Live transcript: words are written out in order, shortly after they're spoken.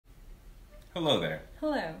Hello there,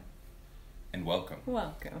 Hello. and welcome.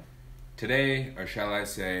 Welcome. Today, or shall I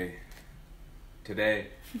say, today,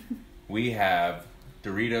 we have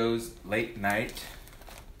Doritos Late Night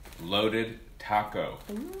Loaded Taco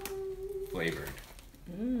flavored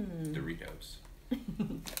Doritos.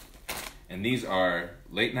 And these are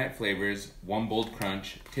late night flavors, one bold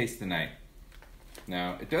crunch, taste the night.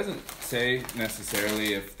 Now, it doesn't say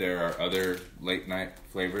necessarily if there are other late night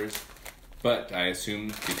flavors, but I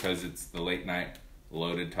assume because it's the late night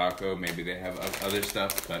loaded taco, maybe they have other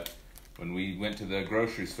stuff, but when we went to the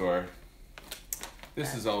grocery store,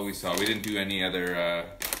 this is all we saw. We didn't do any other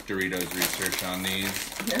Doritos research on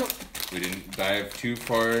these. Nope. We didn't dive too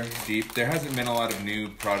far deep. There hasn't been a lot of new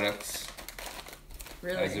products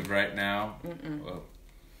Really? as of right now. Whoa.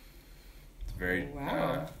 It's very,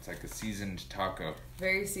 Wow. it's like a seasoned taco.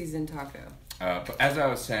 Very seasoned taco. But as I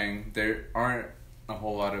was saying, there aren't a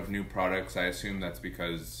whole lot of new products. I assume that's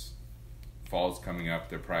because fall's coming up.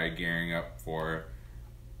 They're probably gearing up for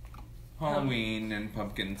Halloween and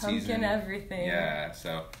pumpkin season. Pumpkin everything. Yeah,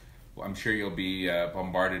 so I'm sure you'll be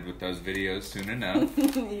bombarded with those videos soon enough.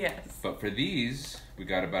 Yes. But for these, we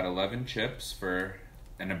got about 11 chips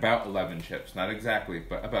about 11 chips. Not exactly,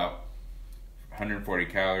 but about 140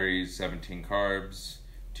 calories, 17 carbs,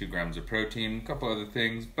 2 grams of protein, a couple other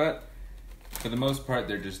things. But for the most part,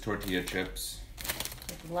 they're just tortilla chips.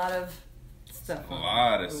 A lot of stuff. A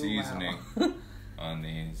lot of Oh, seasoning wow. on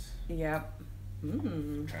these. Yep.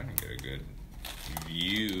 I'm trying to get a good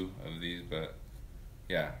view of these, but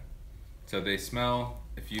yeah. So they smell,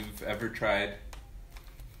 if you've ever tried,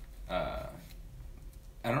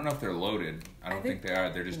 I don't know if they're loaded. I don't think they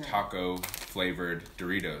are. They're just taco flavored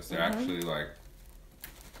Doritos. They're actually like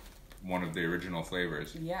one of the original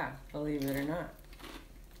flavors. Yeah, believe it or not.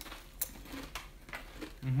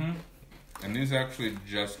 And these actually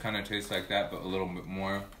just kind of taste like that, but a little bit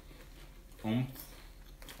more oomph.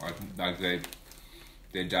 Like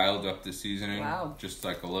they dialed up the seasoning. Wow. Just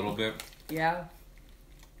like a little bit. Yeah.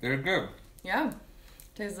 They're good. Yeah.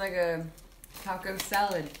 Tastes like a taco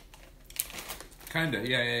salad. Kinda,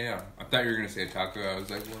 yeah. I thought you were gonna say taco. I was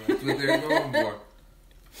like, well, that's what they're going for.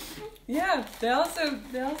 Yeah, they also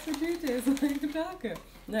do taste like a taco.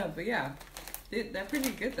 No, but yeah, they're pretty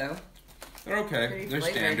good though. They're okay. Pretty They're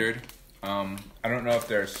flavored. standard. I don't know if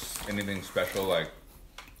there's anything special. Like,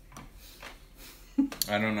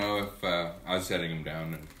 I don't know if I was setting them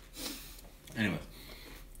down. And anyway,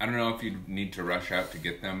 I don't know if you need to rush out to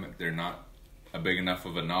get them if they're not a big enough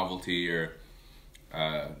of a novelty or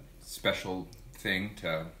special thing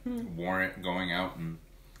to warrant going out and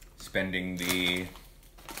spending the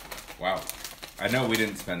wow. I know we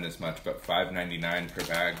didn't spend this much, but $5.99 per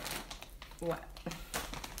bag. What?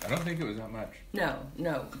 I don't think it was that much.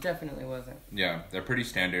 No, definitely wasn't. Yeah, they're pretty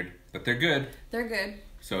standard, but they're good. They're good.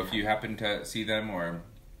 So if you happen to see them or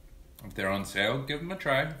if they're on sale, give them a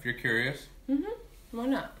try if you're curious. Why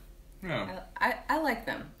not? Yeah. I like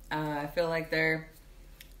them. I feel like they're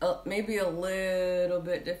maybe a little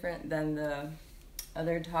bit different than the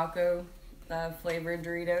other taco flavored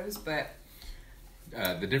Doritos, but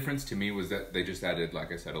The difference to me was that they just added,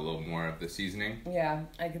 like I said, a little more of the seasoning. yeah,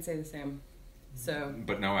 I could say the same. So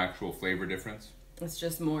But no actual flavor difference. it's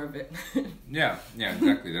just more of it. Yeah,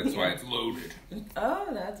 exactly. That's why it's loaded, Oh,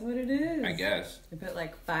 that's what it is. I guess. They put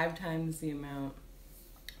like 5 times the amount.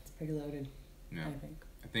 It's pretty loaded, Yeah. I think.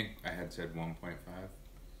 I think I had said 1.5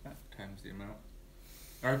 times the amount.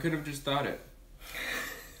 Or I could have just thought it.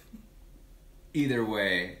 Either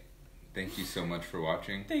way, thank you so much for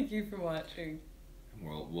watching. Thank you for watching.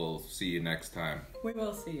 We'll see you next time. We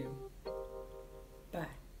will see you.